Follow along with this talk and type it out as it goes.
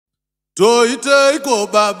Toiteiko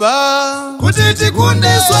baba kuti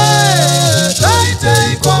tikundiswe,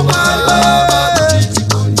 toiteiko baba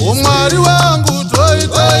umwari wangu,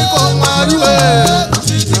 toiteiko mwari we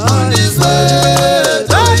kuti tikundiswe,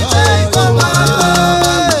 toiteiko baba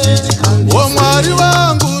umwari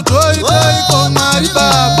wangu, toiteiko mwari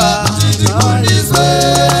baba kuti tikundiswe,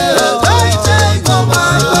 toiteiko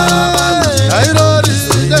baba airori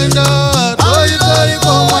denda,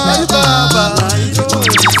 toiteiko mwari baba.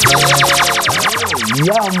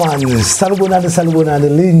 Yeah man, salubonani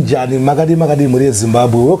linjani makadi muri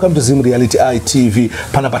Zimbabwe. Welcome to Zim Reality ITV.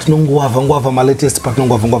 Pana patinongwava ma latest,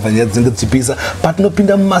 patinongwava nyaya dzinenge dzichipisa,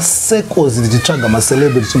 patinopinda mumasecos tichitsvaga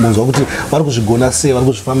macelebrity munzwa kuti vari kuzvigona sei, vari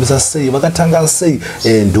kuzvifambisa sei, vakatanga sei.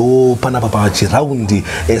 Ndo panapa pachiraundi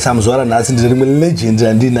samuzuva ranhasi ndine rimwe legend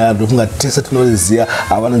randinaro ndofunga tese tinoriziva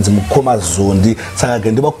avanonzi Mukoma Zondi. Saka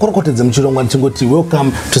ngandivakorokotedze muchirongwa ndichingoti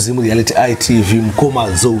welcome to Zim Reality ITV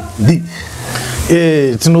Mukoma Zondi.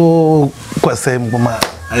 Tinokwasai Mukoma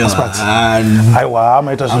Djsparks. Aiwa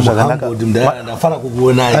maita zvinhu zvakanaka. Ndafara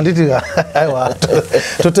kukuona. Anditi aiwa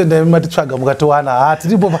totenda matitsvaga mukatiwana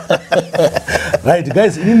tiripo. Right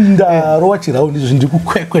guys, ndarowa chiraundi izvo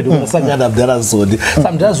ndikukwekwe ndikasangana Mdara Zondi.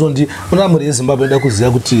 Mdara Zondi una muri yeZimbabwe nda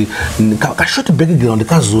kuziva kuti ka short background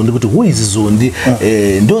kaZondi kuti who is Zondi,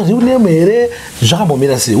 ndo real name here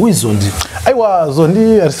zvakambomira sei, who is Zondi? Aiwa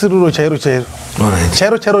Zondi harisiruro chairo. Alright.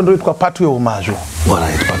 Chairo ndoitwa patu yeumazvo.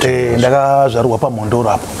 Alright, patu. Ndakazvarwa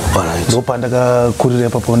paMhondoro apo. Alright. Ndopa ndakakurira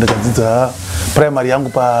ipapo ndakadzidza primary yangu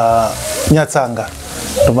paNyatsanga.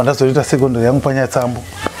 Ndopa ndazoita secondary yangu paNyatsambo.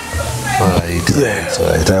 Right.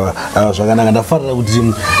 Zvakanaka ndafarira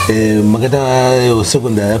kuti makaita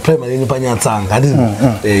secondary primary yenyu paNyatsanga.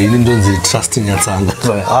 Ini ndonzi trust Nyatsanga.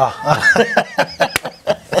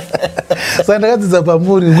 Saka ndakadzidza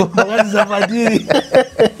pamuri. Ndakadzidza padiri.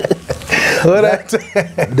 Alright.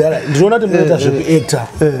 Ndinoona kuti munoita zvekuactor,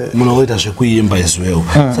 munoita zvekuimba izwewo.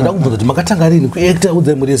 Saka ndakubvunza kuti makatanga rini kuactor,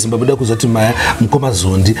 udzai muri yeZimbabwe nda kuziva kuti maya Mukoma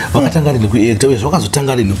Zondi vakatanga rini kuactor uye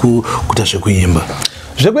zvakazotanga rini kuita zvekuimba?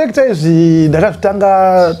 Zvekuactor izvi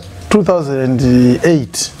ndakazvitanga 2008.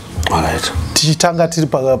 Alright. Tichitanga tiri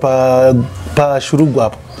pashurugu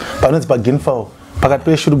apo panonzi paGenfall pakati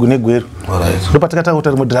peshurugu neGweru. Alright. Ndopatakatanga kuita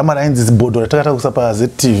rimwe drama rainzi Zibhodho ratakatanga kuisa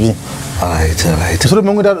paZTV. Alright. Sure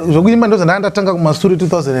mengwenda zvekuimba ndozvo ndatanga kumasuri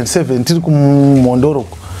 2007 tiri kuMhondoro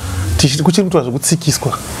kuchiri kuitwa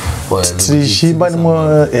zvekutsikiswa.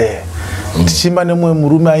 Tichimba nemwe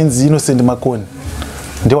murume ainzi Innocent Makoni.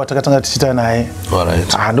 Ndio watakatanga tichita naye.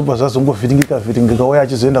 Alright. Ndobva zvazongovhiringika uye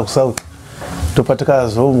achizoenda kuSouth.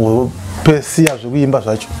 Ndopatakazopesia zvekuimba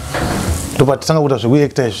zvacho. Ndopatatanga kuita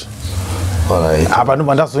zvekuactor izvi. Alright. Apa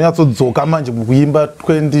ndobva ndazonyatsodzoka manje mukuimba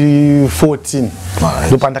 2014.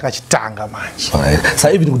 Ndopa ndakachitanga manje. Alright.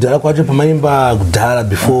 Sasa even kudhara kwacho pamaimba kudhara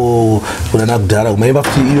before kunana kudhara kumaimba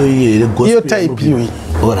futi iyo gospel. Iyo type iyo.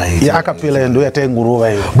 Alright. Ya akapela ndo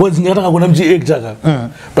yataingurova iyo. Boys ndingataka kuona muchiactor ka.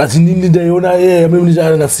 But ndini ndaiona mimi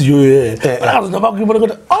ndichana na CEO ndaba kuimba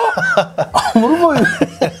kuti murume uyu.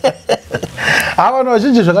 Ava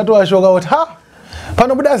vazhinji zvakatowashoka kuti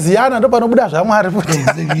panobuda ziyana ndo panobuda zvaMwari futi.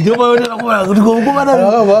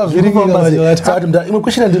 Imwe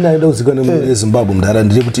question ndinaida kuzikana muZimbabwe Mdara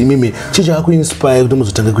ndeyekuti imimi chichakuinspire kuti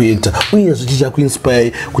muzotanga kuactor uyezve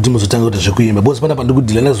chichakuinspire kuti muzotanga kuita zvekuimba. Bosi panapa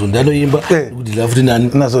ndikudhila naZondi anoimba, ndikudhila futi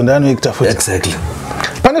nani naZondi anoactor futi. Exactly.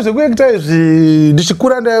 Pane zvekuactor izvi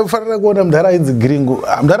ndichikura ndaifanira kuona Mdara ainzi Giringu.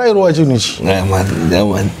 Mdara airowa chinhu ichi.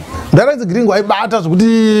 Man. Mdara ainzi Giringu aibata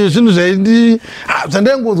zvokuti zvinhu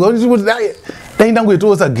zvandaingonzwa kuti dai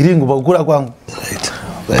ndangoitosa Giringu pakukura kwangu.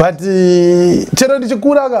 But chero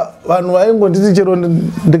ndichikura vanhu vaingonditi chero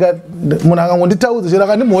munhu akangonditaudza chero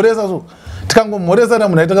akandimhoresa so tikangomhoresana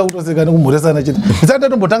munhu aitanga kutoseka nekumhoresana chete. Ndisati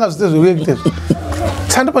ndatombotanga zvise zvekuactor.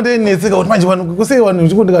 Sandopa ndeinetseka kuti manje vanhu kusei vanhu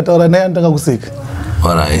ndichiko ndikataura naye anditanga kuseka.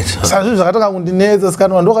 Alright. Saka zvinhu zvakatanga kundinetsa saka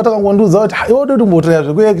vanhu vakatanga kundiudza kuti iwe doti mbotoya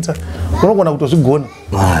zvekuactor unogona kutozvigona.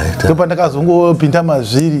 Ndopa ndakazongopinda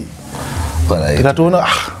mazviri. Ndikatoona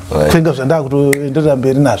kwenga zvandava kutoenderera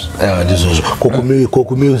mberi nazvo. Ndizvozvo.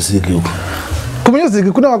 Kumusic uko.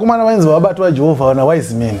 Kumusic kuna vakomana vainzi vabati vaJehovha vana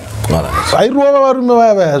wise men. Vairova varume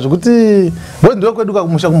vaya zvokuti bozi ndokweduka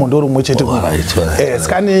kumusha kuMhondoro mumwe chete.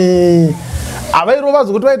 Sikani avairova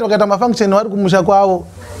zvokuti vaita vakaita mafunction vari kumusha kwavo.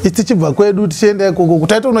 Tichibva kwedu tichienda ikoko kuti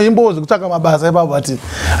taita unoimbawo zvekutsvaka mabasa ipapo ati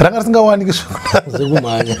ranga risingawaniki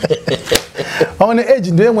zvekumhanya. Vaone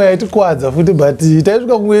age ndiyo imwe yaitikuwadza futi but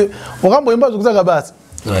taisvika kumwe wakamboimba zvekutsvaka basa.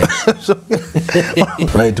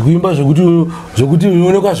 Right, kuimba zvokuti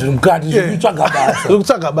unoonekwa zviri mukati zvekutsvaga basa.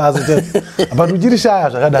 Zvekutsvaga basa chete. But uchiri shaya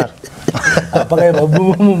zvakadaro. Apaka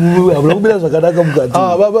abula kubira zvakanaka mukati.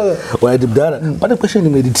 Baba. Waiti mudara. Pane question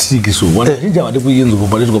imwe iri so. Wanazhinja vati kuinzwa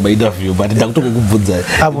kubva kwa interview but ndakutokubvunza.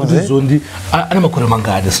 Zondi ana makore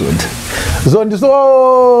mangani Zondi? Zondi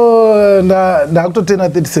so ndakutotena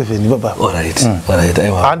 37 baba. Alright.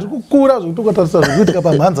 Aiwa. Handi kukura zvokutokatarisa zvokuitika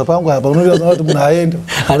pamhanza pangu apa unoita kuti munhu aende.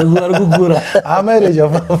 Ari kukura. Marriage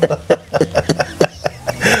baba.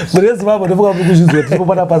 Murezi baba ndofuka kuzvizwa tipo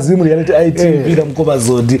pana pazimu reality ITV na mukoma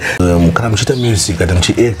Zondi. Kana muchita music kana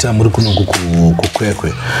muchiactor muri kunongo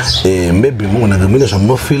kukwekwe. Maybe mungona ngamina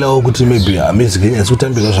zvamunofilawo kuti maybe music yenyu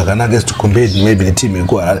yasikutambirwa zvakanaka as to compare maybe the team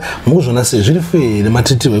ekuharare. Mungozvona sei zviri fair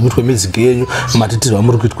nematitirwo ekuitwa music yenyu, matitirwo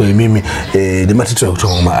amuri kuitwa imimi nematitirwo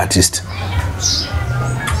ekuitwa mama artist.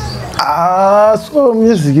 So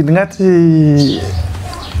music ndingati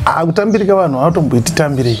kutambirika vanhu avatomboiti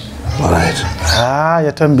tambirei. Alright.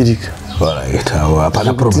 Yatambirika. Alright.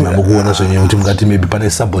 Hapana problem namukuona zvenye kuti mungati maybe pane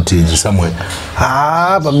sabotage somewhere.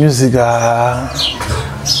 Pamusic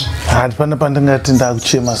hapana pandingati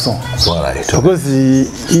ndakuchema so. Alright. Because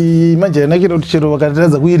imagine nakira kuti chero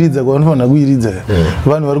vakatadza kuiridza kwavanofanira kuiridza.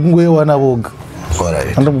 Vanhu vari kungoiwana voga.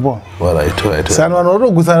 Alright. Andamubona. Alright. Sana vanhu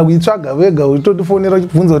varotogusana kuitsvaga vega utotifonera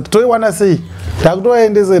uchibvunza kuti toiwana sei.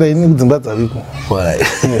 Ndakutovaendesera ini kudzimba dzaviko. Alright.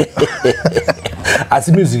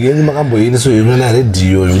 Asi music yenyu makamboini so inona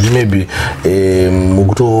radio yokuti maybe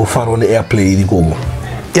mukutofara neairplay irikoko.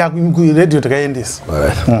 Radio takaendesa.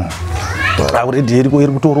 Radio iriko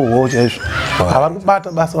iri kutorohwawo chaizvo. Havari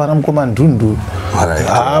kubata basa vana mukoma ndundu.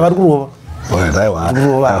 Vari kurova.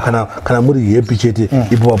 Kana muri happy chete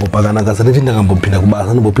ipopo pakanaka sana ndakambopinda kubasa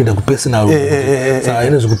ndambopinda kupersonal. Saka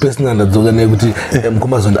ine zvekupersonal ndadzoka nekuti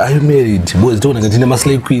mukoma Zondi are you married? Boys tona ngati tine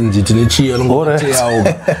maslay queens tine chiya longoteyawo.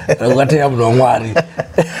 Ngoteya munhu waMwari.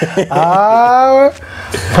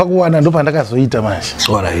 Pakuwana ndo pandakazoita manje.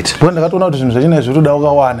 Alright. Bo ndakatoona kuti zvinhu zvachina zvotoda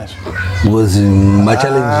ukawana. Because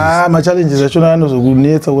ma-challenges achona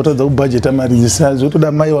anozokunetsa kutadza kubhajeta mari dzisina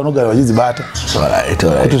zvotoda mai vanogara vachidzibata. Alright.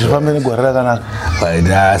 Kuti zvifambe negore rakanaka.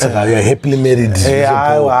 Saka you are happily married.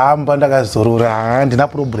 Hamba ndakazorora handina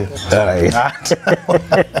problem. Alright.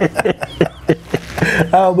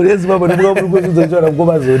 Murezi baba ndikuwa muri kuzvidzora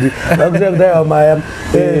mukoma Zondi. Vakushaka kuti aiwa maya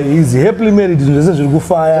he's happily married zvinhu zvese zviri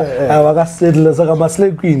kufaya vakasettle saka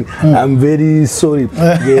maslay queen I'm very sorry.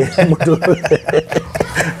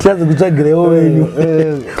 Tianze kutsvagirewo wenyu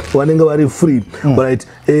wanenge vari free. Alright.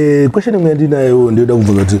 Question imwe yandinayo ndoda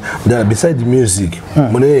kubvunza kuti beside music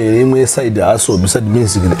mune imwe side hustle beside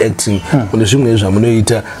music and acting mune zvimwe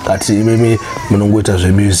zvamunoita kati imimi munongoita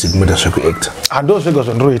zvemusic munoita zvekuactor? Ndo zvega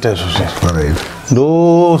zvandinoita izvozvo. Alright.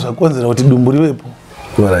 Ndo zvakonzera kuti dumbu rivepo.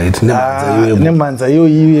 Alright. Nemanza iyo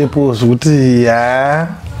ivepo zvokuti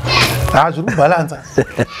zviri kubalanza.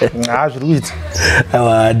 Zviri kuita.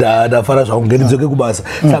 Ndafara zvangu ngendidzoke kubasa.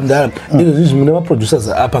 Samudara izvo zvizvi mune maproducers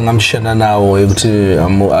apa ngamuchishanda nawo ekuti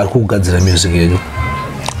ari kugadzira music yenyu?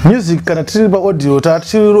 Music kana tiri paaudio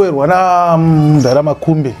tatiroverwa namudhara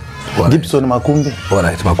Makumbe. Gibson Makumbe.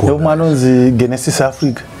 Alright, Makumbe. Ndomwe anonzi Genesis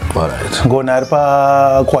Africa. Alright. Ngona ari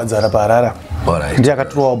pakuwadzana paRara. Alright. Ndiye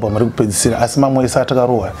akatirova album ari kupedzisira asi mamwe esa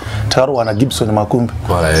takarohwa naGibson Makumbe.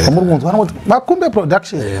 Alright. Muri kunzwa vanoti Makumbe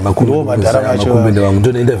production. Makumbe madhara macho. Makumbe ndivangu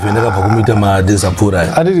ndone interview ndakabva kumuita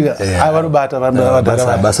madhesapura. Adiga varubata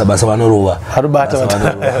vanodhara basa vanorova. Varubata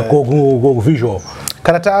ko visual.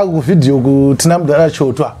 Kana takuvidhio kutina mudhara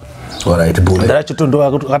chotwa. Alright, bule. Mudhara chitondo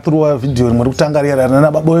akatirova video muri kutangarira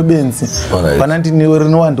nana babo vebenzi. Pana ndine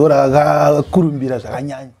rinowandora akakurumbira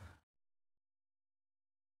zvakanyanya.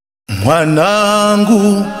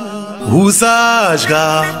 Mwanangu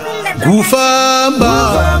usatya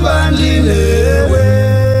kufamba ndinewe.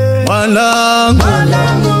 Mwanangu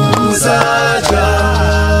usatya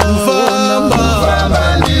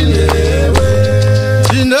kufamba ndinewe.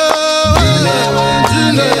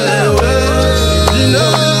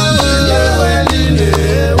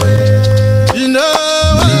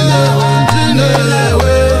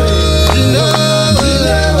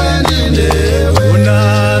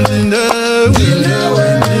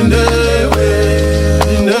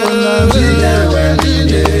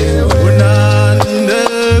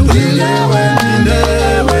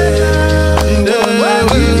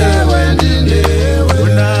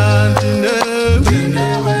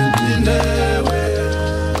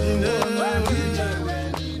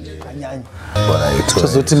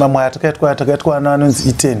 Tozoti mamwe atakaitwa anonzi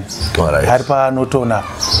Iten. Ari panotona.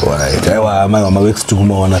 Alright. Aiwa mawex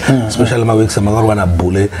tikumaona especially mawex amakarwa na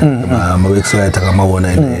bule mawex atakamaona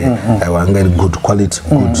aiwa anga good quality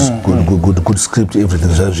good script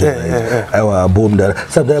everything zvazvo. Aiwa bomb dara.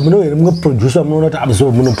 Saka muno here munga producer munoona kuti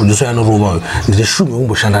abso muno producer yanorova ndine shume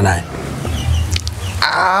kumboshanda naye.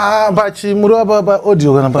 pachi muri pa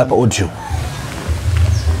audio kana pa audio.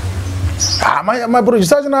 Ma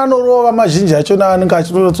producer achona anorova mazhinji achona anenge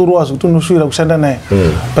achitotsuruwa zvekuti unoshuwira kushanda naye.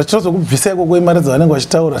 Pachitozokubvisa ikoko imari dzavanenge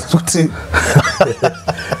vachitaura kuti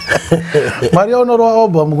mari yaunorova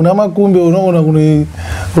album kuna makumbe unoona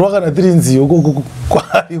kunorova kana 3 nziyo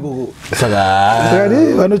kwari ikoko. Saka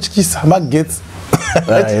vanotyisa magetsi.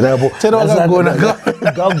 Chero vakagona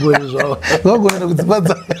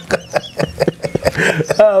kudzipadza.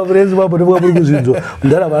 Friends, babo ndivyo muri kuzvinzwa.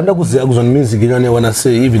 Ndara vanda kuziya kuzwa music ino newana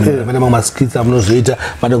sei even vana mama skits amunozoita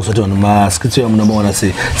vanda kuzoti vanhu ma skits amunoona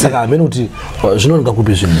sei. Saka amene kuti zvinonga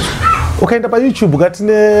kupi zvinhu. Ukaenda pa YouTube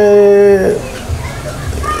katine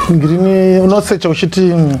ngirini unosearcha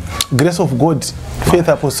uchiti Grace of God Faith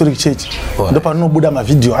Apostolic Church. Ndo panobuda ma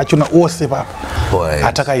video achona ose papa.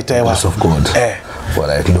 Atakaita iwa Grace of God.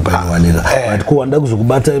 Alright, ndo painowanika. But kuwanda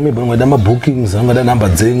kuzokubata maybe ngada ma bookings ngada number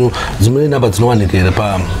dzenyu dzimwe number dzinowanikira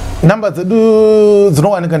pa number dzedu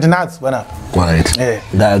dzinowanika ndinadzo bana. Alright.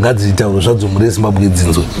 Ngadzitauro zvadzo muri Zimbabwe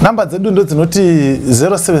dzinzo. Number dzedu ndo dzinoti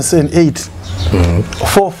 0778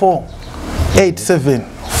 44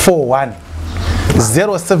 8741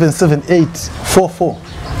 0778 44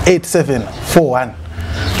 8741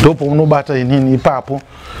 ndopo unobata inini ipapo.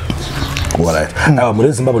 Alright.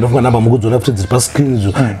 Muri Zimbabwe ndofunga namba mukudzona kuti pa screen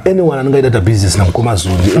zo anyone anongaita ta business na mukoma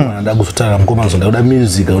Zondi anyone anda kuzotara mukoma Zondi uda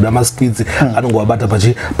music uda maskits anongowabata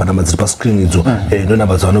pa namba dziri pa screen idzo ndo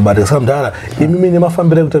namba dzavanobata. Saka mdara imimi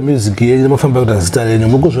nemafambira kuita music yenyu nemafambira kuita zita renyu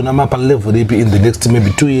mukuzona mapa level ipi in the next maybe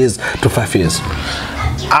 2 years to 5 years.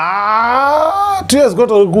 2 years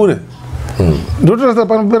goto kure. Ndotosa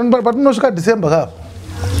patinosvika December kapo.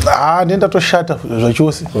 Ndenda toshata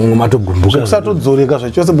zvachose. Matogumbuka. Kusatodzoreka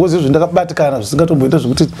zvachose bozi zvindakabatikana zvisingatomboita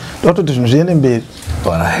zvekuti ndototi zvinhu zviende mberi.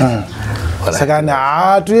 Saka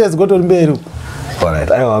 2 years goto mberi.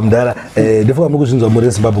 Alright, aiwa mdara ndifuka mukuzvinzwa muri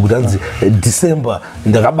Zimbabwe kuti anzi December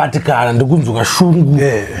ndakabatikana ndikunzwa shungu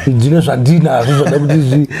ndine zvandinazvo zvada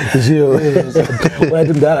kuti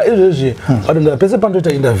wati mdara izvezvi wati pese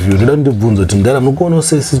pandoita interview ndoda ndibvunza kuti mdara mukuona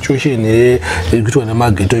sei situation yekuitwa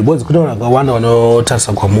nemageto ibodzi kuti vanhu vakawanda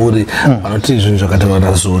vanotarisa kwamuri vanoti zvinhu zvakataurwa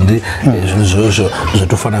naZondi zvinhu zvozvo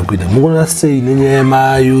zvotofanira kuita mukuona sei nenyaya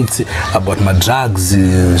yemayouth about madrugs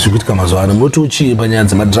zvikuitika mazuva ano munoti uchii panyaya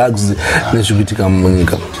dzemadrugs nezvikuitika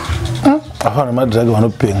munyika? Hapana madrugs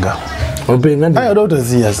vanopenga. Vanopenga ndi? Ayo Dr.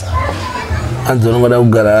 Zias. Anzono ngoda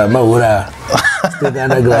kugara mahura. Steka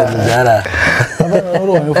underground mudara. Hapana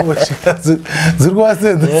oro wanofoshi. Ziri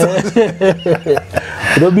kuvasedza.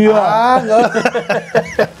 Robiwa.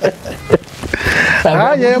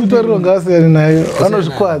 Nyaya mutoriro ngavasiyani nayo.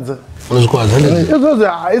 Vanozvikwadza. Unozvikwadza ndizvo? Izvozvo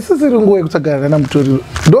isisiri nguva yekutsvagana namutoriro.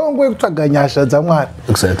 Ndo nguva yekutsvaga nyasha dzaMwari.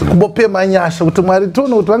 Exactly. Kumbopema nyasha kuti Mwari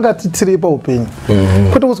tione kuti vangatitsirei paupenyu.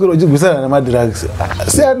 Kwete kuswera uchirwisana nemadrugs.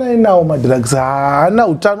 Siyana inawo madrugs haana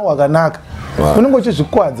utano hwakanaka. Unenge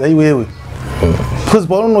uchizvikwadza iwewe. Because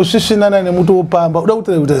paunonosvisvinana nemuti wopamba uda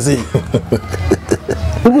kutaura sei?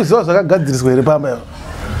 Uri kuziva zvakagadziriswa here pamba?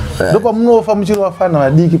 Ndo pamunofa muchiri vafana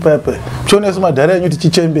vadiki paipa. Muchiona madhara enyu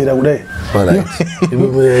tichichembera kudai.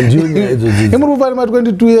 Imuri kufana ma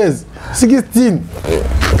 22 years, 16.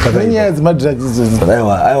 Nenyaya dzemadrugs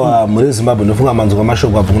izvozvo. Aiwa muri Zimbabwe ndofunga manzwa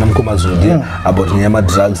mashoko abva kuna mukoma Zondi about nyaya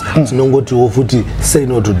yemadrugs. Tinongotiwo futi say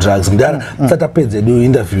no to drugs. Mdara tisatapedza edu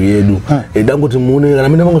interview yedu. Dangoti mune kana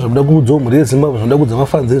mine vangu zvamuda kuudzawo muri Zimbabwe zvamuda kuudza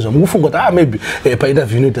mafans ezvo mukufunga kuti maybe pa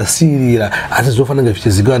interview inoita sirira asi zvofanira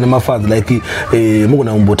zvichizikanwa nemafans like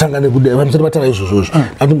mugona kumbotanga nekudai vamusati vatara izvozvozvo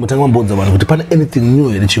ati mumbotanga mamboudza vanhu kuti pane anything new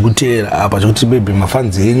here chikuteera apa chekuti maybe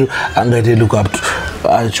mafans enyu angaite look up to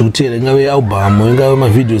chikuteera ingave album ingave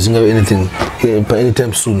mavideos ingave anything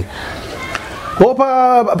anytime soon.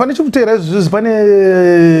 Pane chikuteera izvozvo pane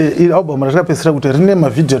album ratakapedzisira kuti rine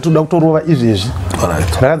mavidhio atoda kutorova izvezvi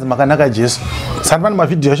rakanzi makanaka Jesu. Saka pane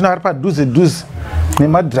mavidhio achona ari padhuze dhuze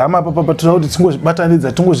nemadhirama apa toda kuti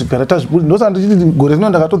tingozvibatanidza tingozvigara tazvipuri. Ndosaka ndichiti gore rino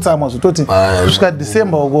ndakatotsamwa zvototi kusvika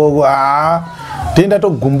December uko tenda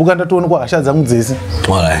togumbuka ndatoonekwa hasha dzangu dzese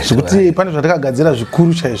zvekuti pane zvatakagadzira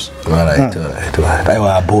zvikuru chaizvo.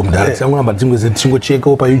 Aiwa bomda tichangoramba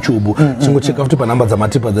tichingochekawo pa YouTube tichingocheka futi panhamba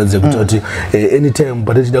dzamatipa dzadzekuti kuti anytime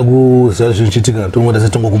patichida kuziva zvichiitika tongoda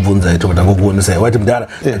setongokubvunzai tokotanga kuonesai wati mdara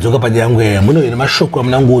dzoka panyaya yangu yaya muno ine mashoko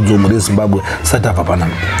amunangudzo muri Zimbabwe sati abva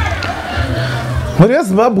panapa. Muri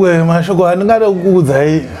Zimbabwe mashoko andingada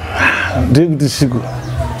kukuudzai ndekuti shiko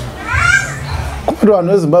kuti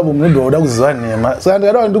vanhu veZimbabwe munodwa kuda kuziva nhema. Saka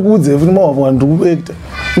ndikada kuti ndikuudze futi mawa ndikubekta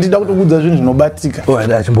ndida kutokuudza zvinhu zvinobatika.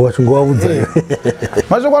 Chimbowaudza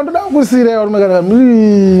mashoko andoda kukusiyira varume kana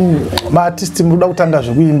muri maartist munoda kutanga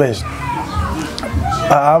zvekuimba izvi.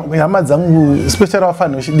 Hama dzangu especially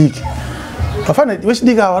vafana vechidiki vafana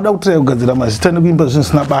vechidika vada kutira kugadzira mazita nekuimba zvinhu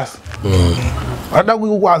zvisina basa vada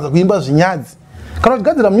kukwaza kuimba zvinyadzi kana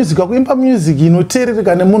uchigadzira music wakuimba music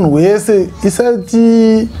inoteerereka nemunhu wese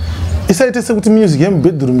isaite sekuti music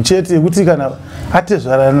yemubedroom chete yekuti kana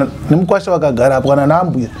atezvarana nemukwasha vakagara apo kana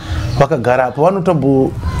naambuya vakagara apo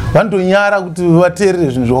vanotonyara kuti vateerere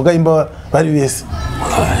zvinhu zvawakaimba vari vese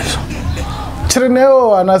chiri nevo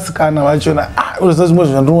vanasikana vachona unoziva zvimwe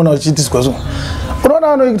zvandinoona vachiitiswa zvimwe unoona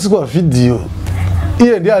vanoitiswa vhidhiyo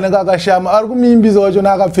iye ndiye anenge akashama ari kumiimbisa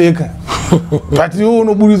wachona akapfeka but iwe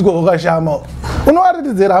unoburiswa wakashama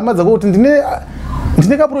unovaratidzira hama dzako kuti ndine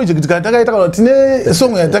kaprojekti katakaita kana tine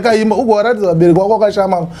song yatakaimba ubva waratidza vabereki wako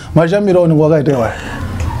wakashama mashamiro aunenge wakaita wai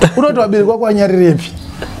unoti vabereki wako vanyarirepi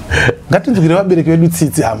ngatinzwire vabereki vedu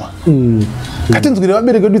tsitsi hama ngatinzwire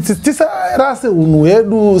vabereki vedu tsitsi tisarase unhu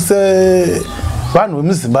hwedu sevanhu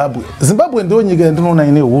vemuzimbabwe zimbabwe ndiyo nyika yandinoona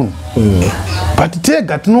ine unhu but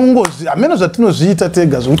tega hameno zvatinozviita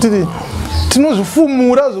tega zvokuti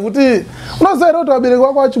tinozvifumura zvokuti unozivaira kuti vabereki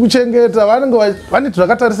vako vachikuchengeta vanenge vane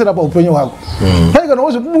zvakatarisira paupenyu hwako pai kana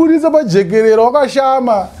wozviburisa pajekerero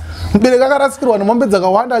wakashama mubereki akarasikirwa nemombe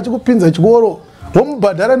dzakawanda achikupinza chikoro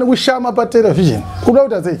womubhadhara nekushama patelevhizheni uda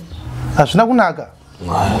kuti sei hazvina kunaka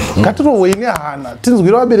ngatirohwei nehana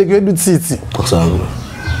tinzwire vabereki vedu tsitsi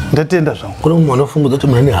ndatenda zvangu kuna mumwe anofungudza kuti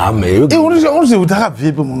muna nehama unoziva kuti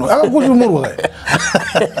akabvepi munhu akakushumurwa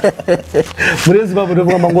murenzi papo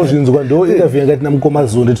tofunga mangozvinzwa ndo interview yanga tina mukoma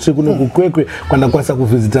Zondi tiri kuno kukwekwe kwandakwanisa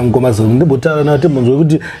kuvhizita mukoma Zondi ndimbotaura nawo timbonzwa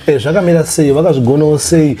kuti zvakamira sei vakazvigonawo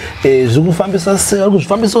sei zviri kufambisa sei vari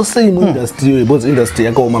kuzvifambisa sei muindastry because indastry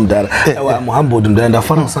yakaoma mudhara muhambod mudhara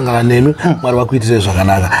ndafana kusangana nemi mwari vakuitire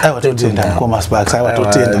zvakanaka aiwa totenda mukoma Sparks aiwa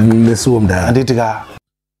totenda nesuwo mudhara anditika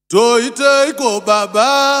toiteiko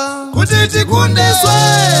baba kuti tikundiswe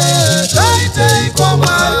toiteiko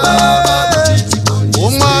baba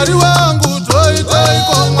umwari wangu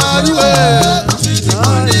toiteiko mwari we kuti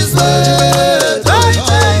tikundiswe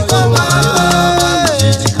toiteiko baba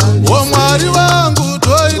umwari wangu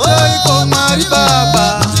toiteiko mwari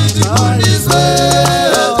baba kuti tikundiswe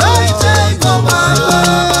toiteiko baba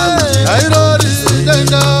airori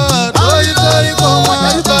tenda toiteiko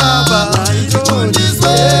mwari baba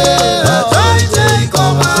tikundiswe toiteiko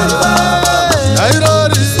baba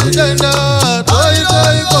airori tenda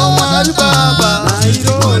toiteiko mwari baba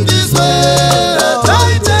tikundiswe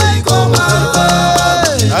toiteiko baba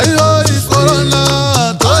airori koro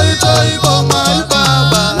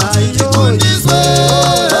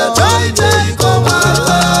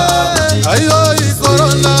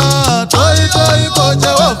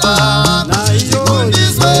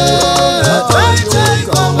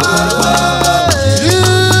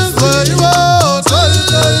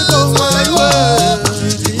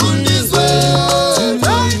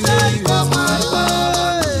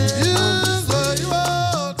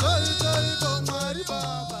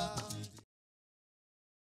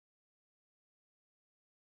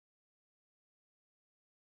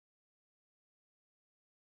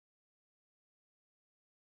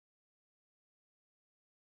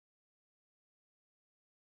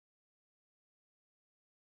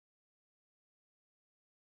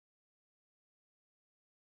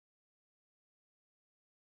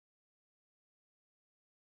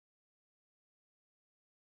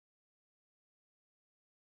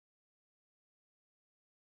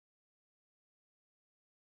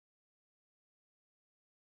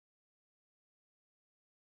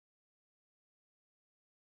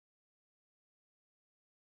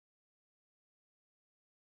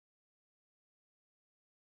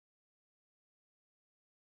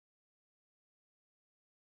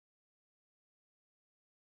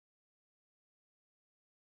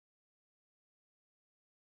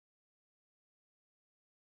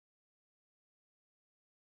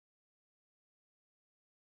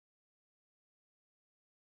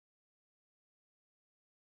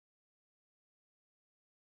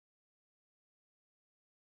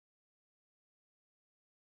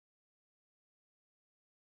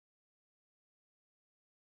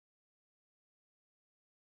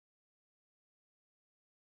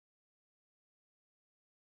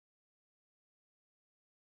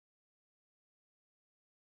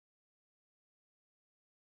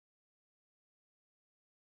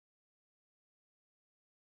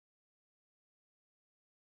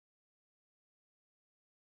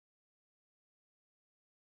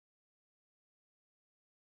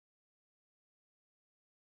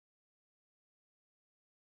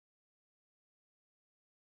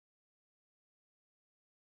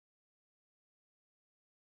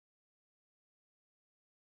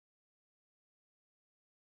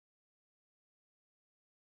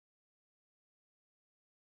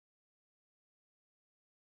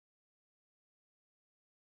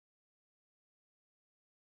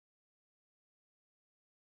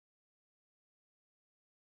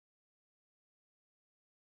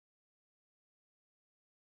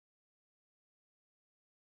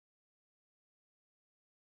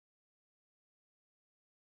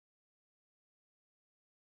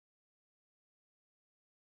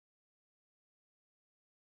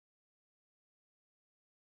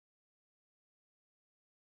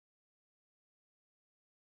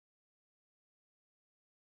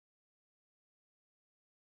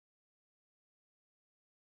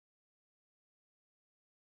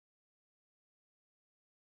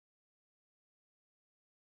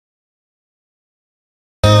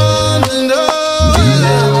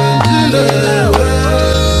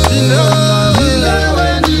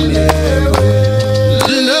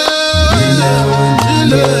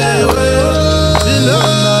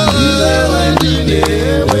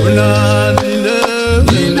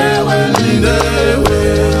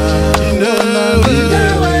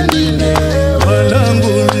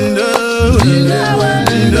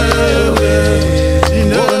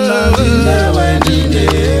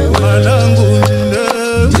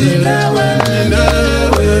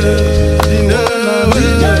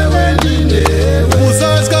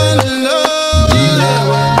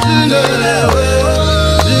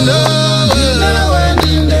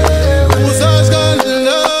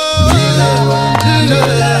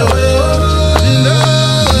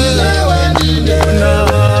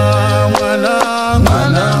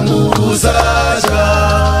mwanangu usacha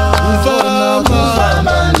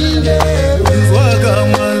kufamba nilewe Waka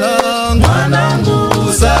mwanangu mwanangu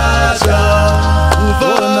usacha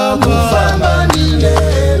kufamba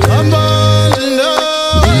nilewe Ambalinda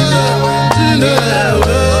nilewe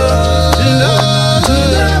nilewe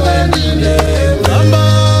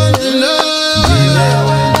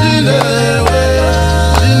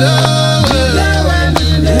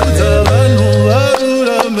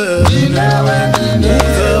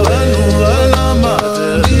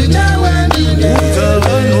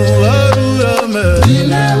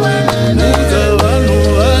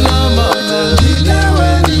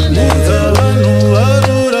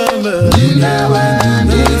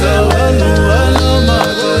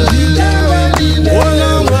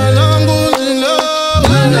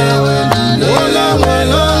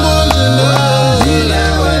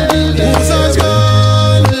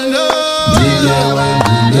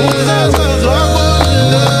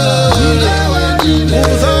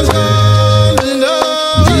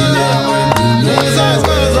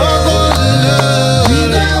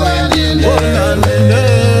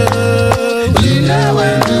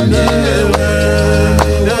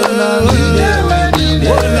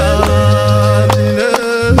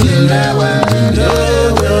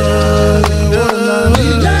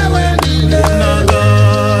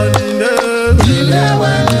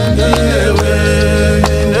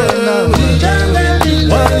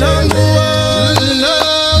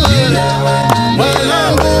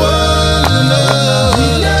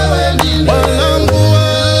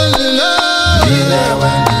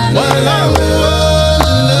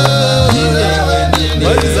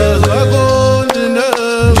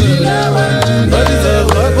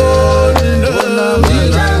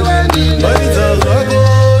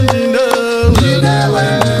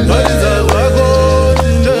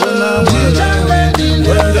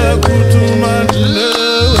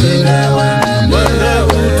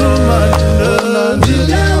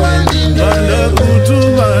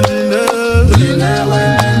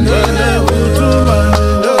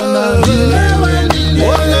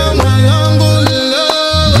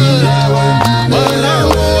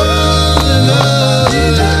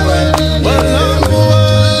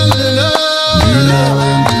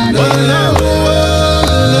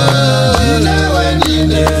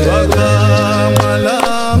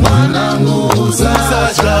mwanangu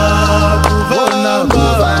usacha